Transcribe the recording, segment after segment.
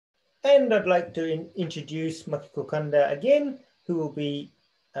And I'd like to introduce Makiko Kanda again, who will be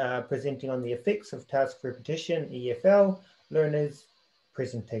presenting on the effects of task repetition, EFL, learners'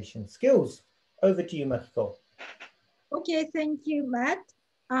 presentation skills. Over to you, Makiko. Okay, thank you, Matt.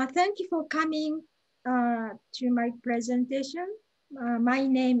 Thank you for coming to my presentation. My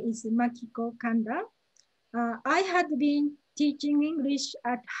name is Makiko Kanda. I had been teaching English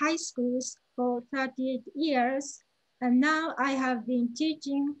at high schools for 38 years, and now I have been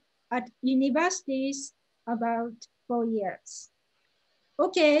teaching at universities about 4 years.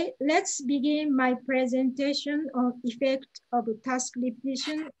 Okay, let's begin my presentation on effect of task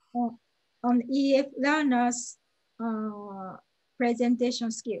repetition on EF learners'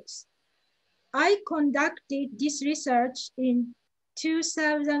 presentation skills. I conducted this research in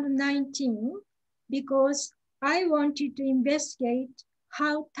 2019 because I wanted to investigate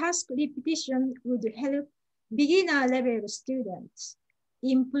how task repetition would help beginner level students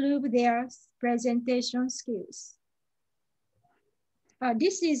improve their presentation skills.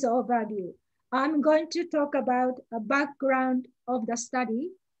 This is overview. I'm going to talk about a background of the study,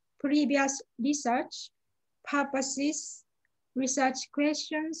 previous research, purposes, research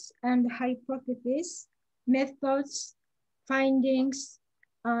questions and hypotheses, methods, findings,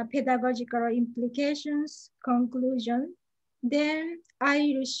 pedagogical implications, conclusion. Then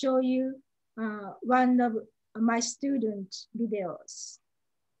I will show you one of my student videos.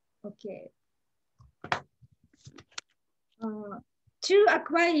 Okay. To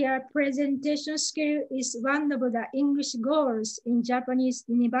acquire presentation skill is one of the English goals in Japanese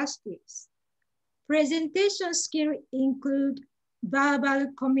universities. Presentation skills include verbal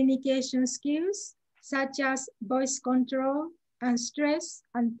communication skills, such as voice control and stress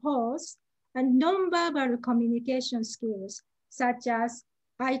and pause, and non-verbal communication skills, such as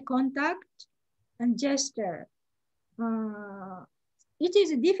eye contact and gesture. It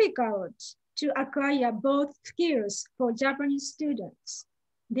is difficult to acquire both skills for Japanese students.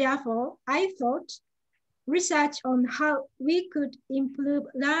 Therefore, I thought research on how we could improve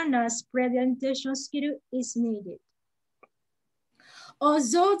learners' presentation skill is needed.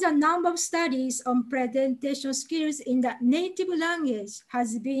 Although the number of studies on presentation skills in the native language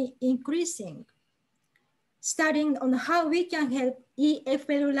has been increasing, studying on how we can help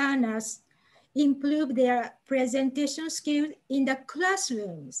EFL learners improve their presentation skills in the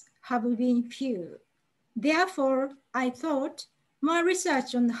classrooms have been few. Therefore, I thought more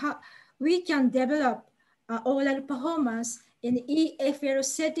research on how we can develop oral performance in EFL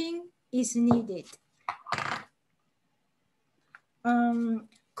setting is needed.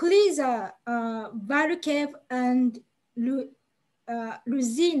 Kliza, Barkev, and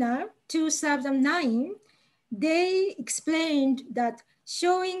Luzina, 2009, they explained that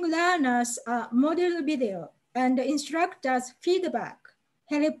showing learners a model video and the instructors' feedback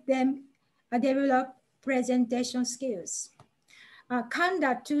help them develop presentation skills.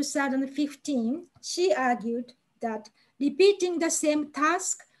 Kanda, 2015, she argued that repeating the same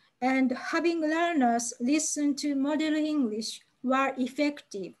task and having learners listen to model English were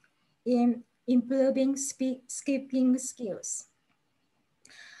effective in improving speaking skills.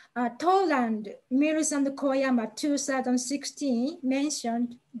 Toland, Mills and Koyama, 2016,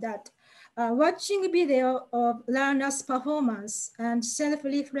 mentioned that watching video of learners' performance and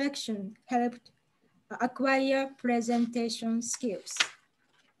self-reflection helped acquire presentation skills.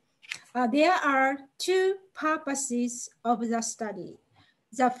 There are two purposes of the study.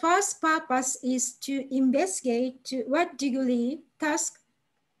 The first purpose is to investigate to what degree task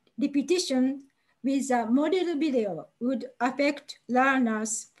repetition with a model video would affect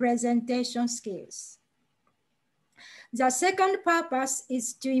learners' presentation skills. The second purpose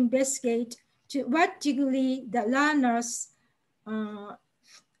is to investigate to what degree the learners'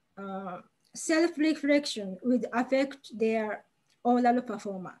 self-reflection would affect their oral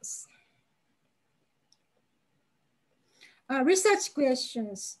performance. Research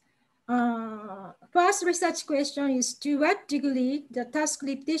questions. First research question is to what degree the task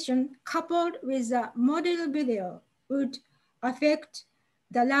repetition coupled with a model video would affect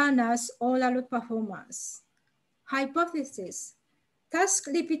the learner's oral performance. Hypothesis. Task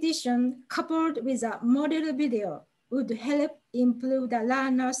repetition coupled with a model video would help improve the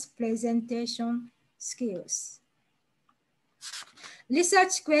learner's presentation skills.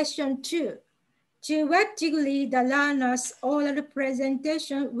 Research question 2. To what degree the learner's oral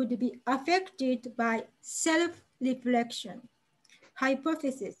presentation would be affected by self-reflection?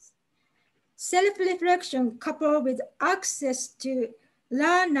 Hypothesis. Self-reflection coupled with access to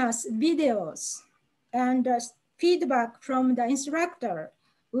learners' videos and feedback from the instructor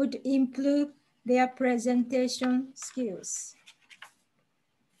would improve their presentation skills.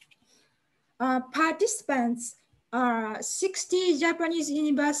 Participants are 60 Japanese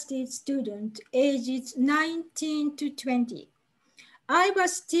university students ages 19 to 20. I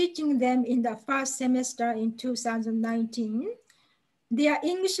was teaching them in the first semester in 2019. Their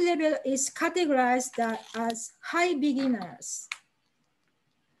English level is categorized as high beginners.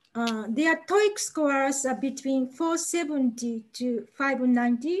 Their TOEIC scores are between 470 to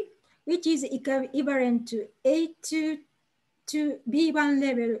 590, which is equivalent to A2 to B1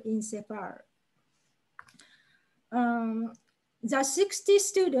 level in CFR. The 60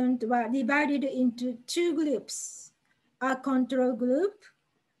 students were divided into two groups, a control group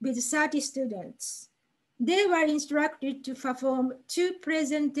with 30 students. They were instructed to perform two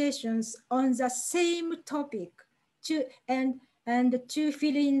presentations on the same topic and to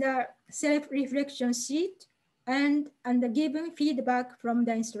fill in the self-reflection sheet and given feedback from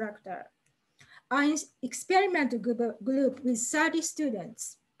the instructor. An experimental group with 30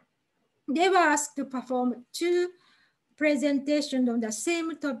 students. They were asked to perform two presentations on the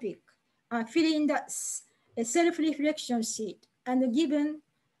same topic, fill in the self-reflection sheet and given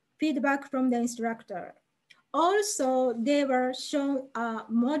feedback from the instructor. Also, they were shown a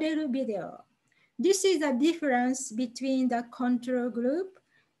model video. This is the difference between the control group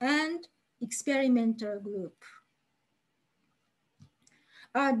and experimental group.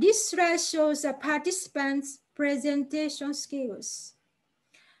 This slide shows the participants' presentation skills.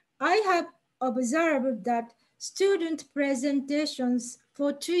 I have observed that student presentations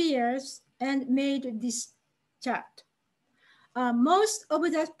for 2 years and made this chart. Most of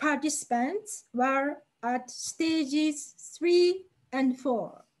the participants were at stages 3 and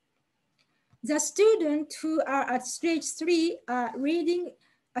 4. The students who are at stage 3 are reading,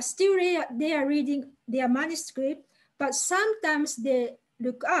 they are reading their manuscript, but sometimes they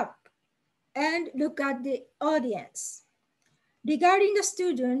look up and look at the audience. Regarding the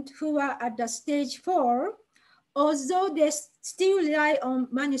students who are at the stage 4, although they still rely on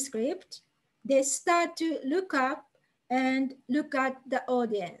manuscript, they start to look up and look at the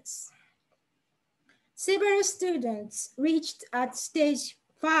audience. Several students reached at stage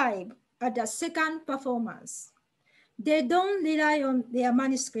 5 at the second performance. They don't rely on their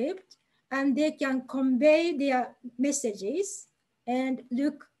manuscript and they can convey their messages and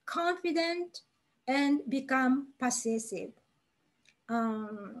look confident and become persuasive.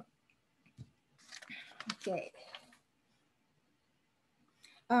 Okay.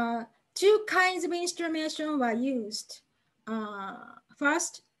 Two kinds of instrumentation were used.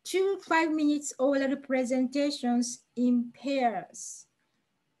 First, 2 5-minute oral presentations in pairs.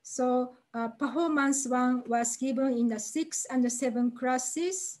 So performance 1 was given in the 6th and the 7th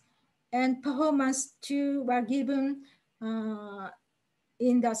classes, and performance 2 were given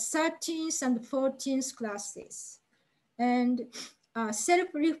in the 13th and 14th classes. And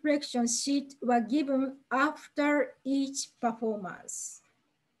self-reflection sheet were given after each performance.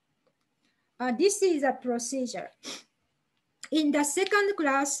 This is a procedure. In the second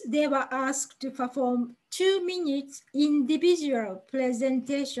class, they were asked to perform 2 minutes individual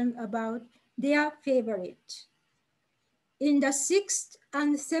presentation about their favorite. In the 6th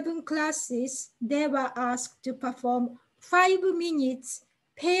and 7th classes, they were asked to perform 5 minutes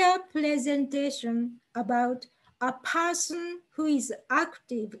pair presentation about a person who is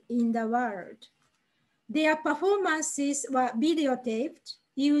active in the world. Their performances were videotaped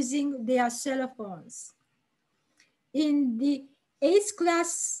using their cell phones. In the 8th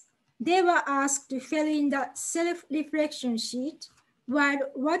class, they were asked to fill in the self-reflection sheet while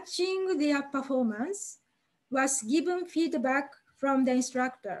watching their performance, was given feedback from the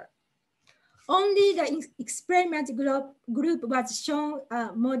instructor. Only the experiment group was shown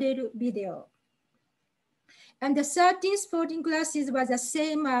a model video. And the 13th, 14th classes was the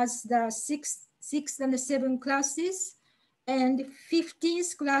same as the 6th and 7th classes, and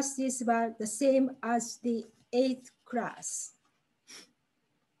 15th classes were the same as the 8th class.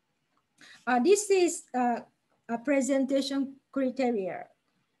 This is a presentation criteria.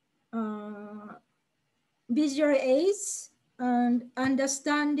 Visual aids and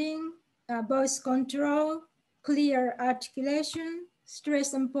understanding, voice control, clear articulation,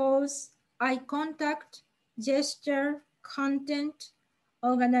 stress and pause, eye contact, gesture, content,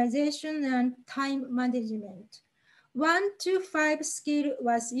 organization, and time management. 1 to 5 skill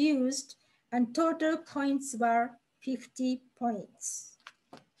was used and total points were 50 points.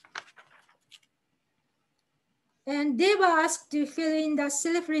 And they were asked to fill in the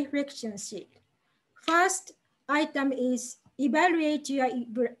self-reflection sheet. First item is evaluate your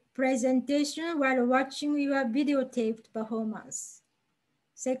presentation while watching your videotaped performance.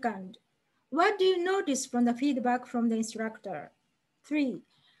 Second, what do you notice from the feedback from the instructor? 3,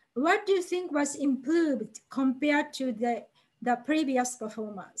 What do you think was improved compared to the previous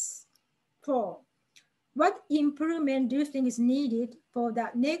performance? 4. What improvement do you think is needed for the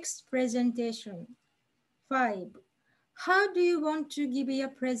next presentation? 5. How do you want to give your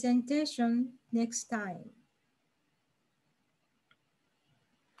presentation next time?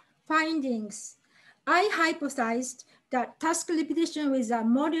 Findings. I hypothesized that task repetition with a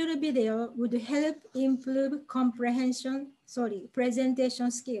module video would help improve presentation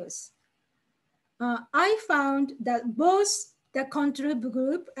skills. I found that both the control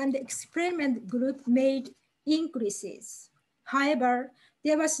group and the experiment group made increases. However,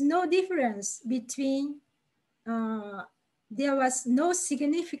 there was no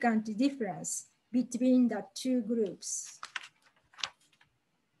significant difference between the two groups.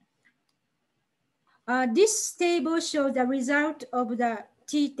 This table shows the result of the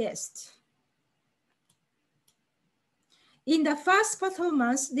t-test. In the first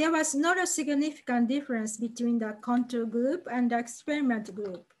performance, there was not a significant difference between the control group and the experiment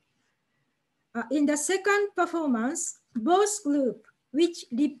group. In the second performance, both groups, which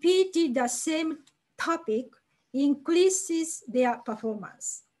repeated the same topic, increases their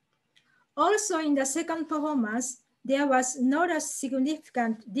performance. Also, in the second performance, there was not a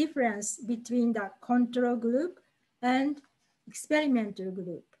significant difference between the control group and experimental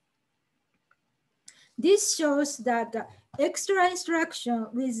group. This shows that the extra instruction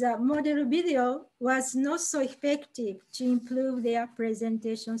with the model video was not so effective to improve their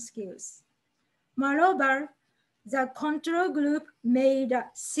presentation skills. Moreover, the control group made a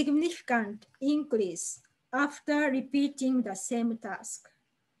significant increase after repeating the same task.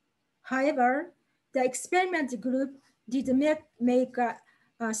 However, the experiment group did not make a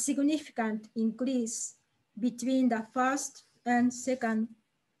significant increase between the first and second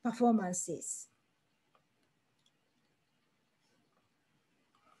performances.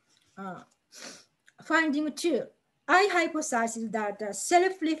 Finding 2, I hypothesized that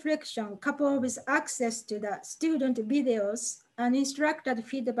self-reflection coupled with access to the student videos and instructor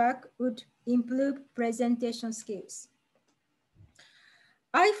feedback would improve presentation skills.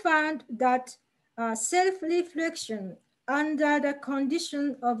 I found that self-reflection under the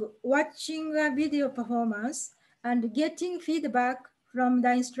condition of watching a video performance and getting feedback from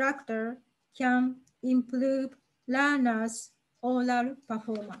the instructor can improve learners' oral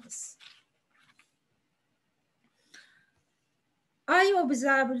performance. I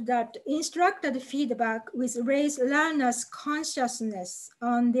observed that instructor feedback will raise learners' consciousness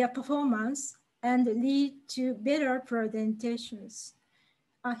on their performance and lead to better presentations.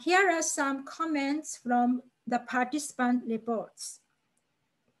 Here are some comments from the participant reports.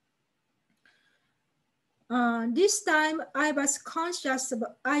 This time I was conscious of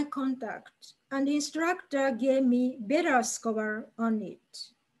eye contact and the instructor gave me better score on it.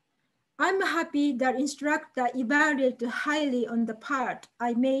 I'm happy that instructor evaluated highly on the part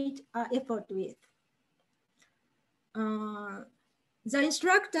I made an effort with. The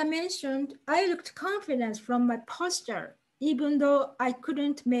instructor mentioned I looked confident from my posture, even though I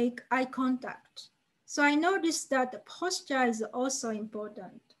couldn't make eye contact. So I noticed that the posture is also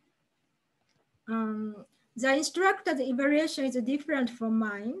important. The instructor's evaluation is different from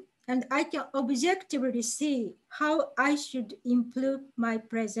mine, and I can objectively see how I should improve my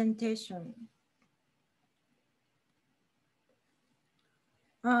presentation.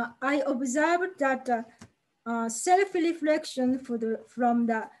 I observed that self-reflection from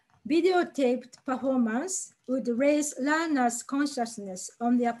the videotaped performance would raise learners' consciousness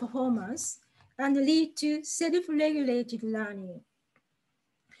on their performance and lead to self-regulated learning.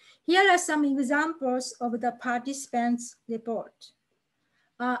 Here are some examples of the participants' report.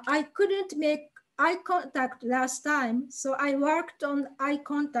 I couldn't make eye contact last time, so I worked on eye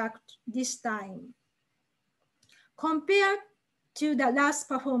contact this time. Compared to the last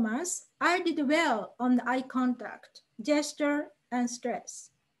performance, I did well on the eye contact, gesture, and stress.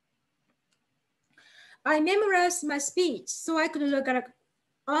 I memorized my speech so I could look at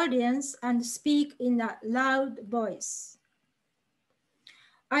the audience and speak in a loud voice.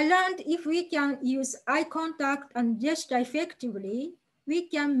 I learned if we can use eye contact and gesture effectively, we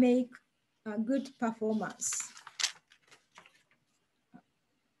can make a good performance.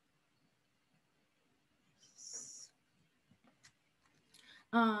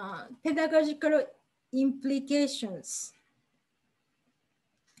 Pedagogical implications.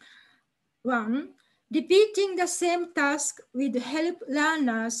 1, repeating the same task will help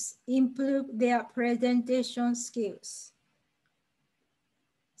learners improve their presentation skills.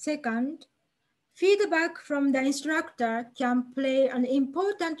 Second, feedback from the instructor can play an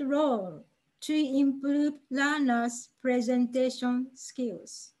important role to improve learners' presentation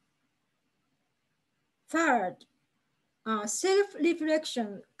skills. Third,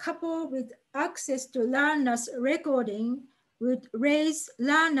 self-reflection coupled with access to learners' recording would raise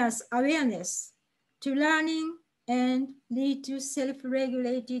learners' awareness to learning and lead to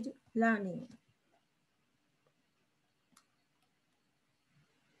self-regulated learning.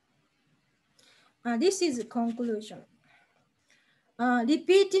 This is the conclusion.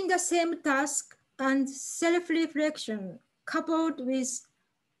 Repeating the same task and self-reflection coupled with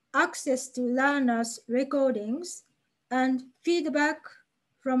access to learners' recordings and feedback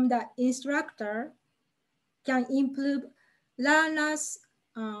from the instructor can improve learners'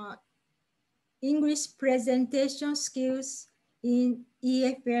 English presentation skills in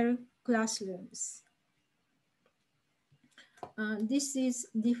EFL classrooms. This is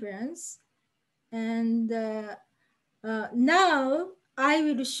difference. And now I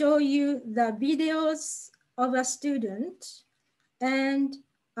will show you the videos of a student, and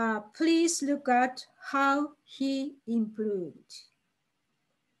please look at how he improved.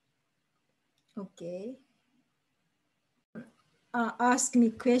 Okay. Ask me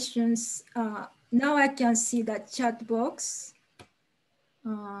questions. Now I can see the chat box.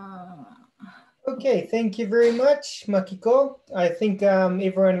 Okay, thank you very much, Makiko. I think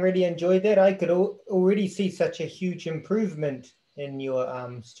everyone really enjoyed that. I could already see such a huge improvement in your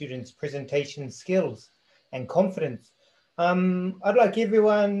students' presentation skills and confidence. I'd like to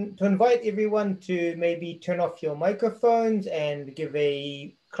invite everyone to maybe turn off your microphones and give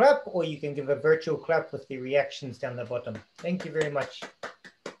a clap, or you can give a virtual clap with the reactions down the bottom. Thank you very much.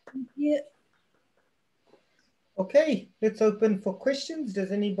 Thank you. Okay, let's open for questions.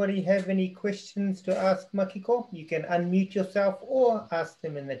 Does anybody have any questions to ask Makiko? You can unmute yourself or ask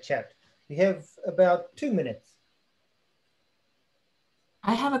them in the chat. We have about 2 minutes.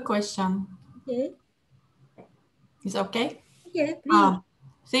 I have a question. Okay. Is it okay? Okay, please.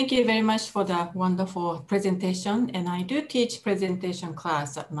 Thank you very much for the wonderful presentation. And I do teach presentation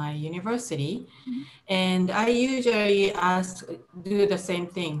class at my university. Mm-hmm. And I usually do the same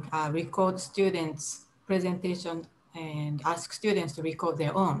thing, record students' presentation and ask students to record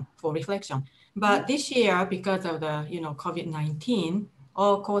their own for reflection. But this year, because of the COVID-19,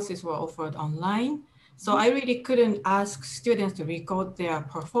 all courses were offered online. So I really couldn't ask students to record their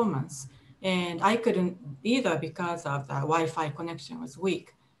performance. And I couldn't either because of the Wi-Fi connection was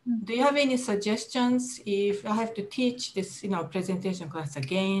weak. Do you have any suggestions if I have to teach this presentation class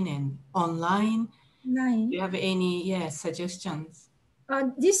again and online? Do you have any suggestions?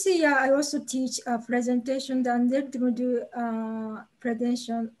 This year I also teach a presentation, and they're going to do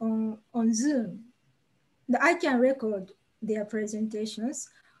presentation on Zoom. I can record their presentations.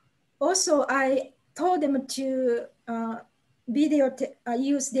 Also, I told them to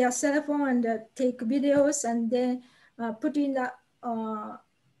use their cell phone and take videos, and then put in the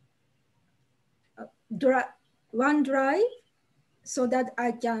OneDrive so that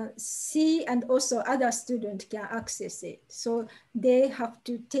I can see, and also other students can access it. So they have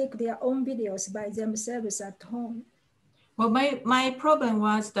to take their own videos by themselves at home. Well, my problem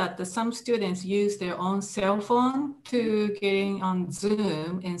was that some students use their own cell phone to getting on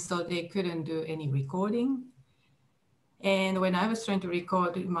Zoom, and so they couldn't do any recording. And when I was trying to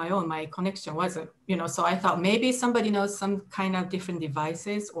record my connection wasn't, so I thought maybe somebody knows some kind of different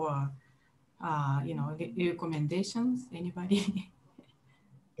devices or, recommendations, anybody?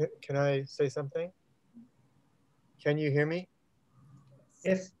 Can I say something? Can you hear me?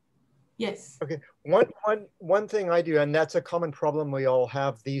 Yes. Yes. Okay. One thing I do, and that's a common problem we all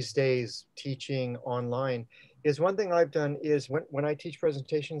have these days teaching online, is one thing I've done is when I teach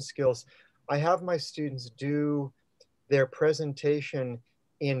presentation skills, I have my students do their presentation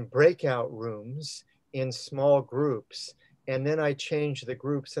in breakout rooms in small groups. And then I change the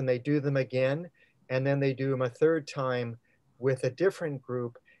groups and they do them again. And then they do them a third time with a different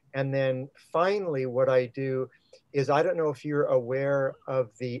group. And then finally, what I do is, I don't know if you're aware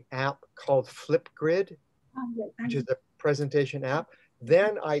of the app called Flipgrid, which is a presentation app.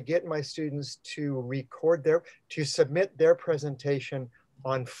 Then I get my students to submit their presentation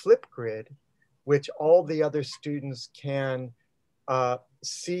on Flipgrid, which all the other students can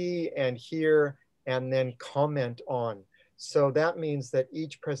see and hear and then comment on. So that means that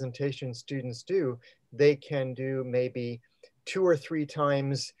each presentation students do, they can do maybe 2 or 3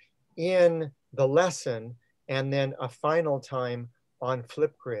 times in the lesson and then a final time on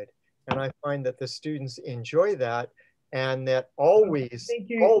Flipgrid. And I find that the students enjoy that, and that always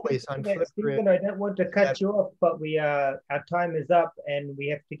on Flipgrid. Stephen, I don't want to cut you off, but our time is up, and we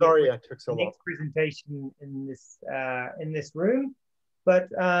have to get the next presentation in this room. But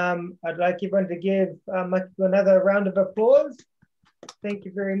I'd like everyone to give Makiko another round of applause. Thank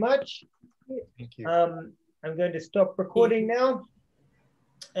you very much. Thank you. I'm going to stop recording now.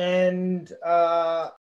 And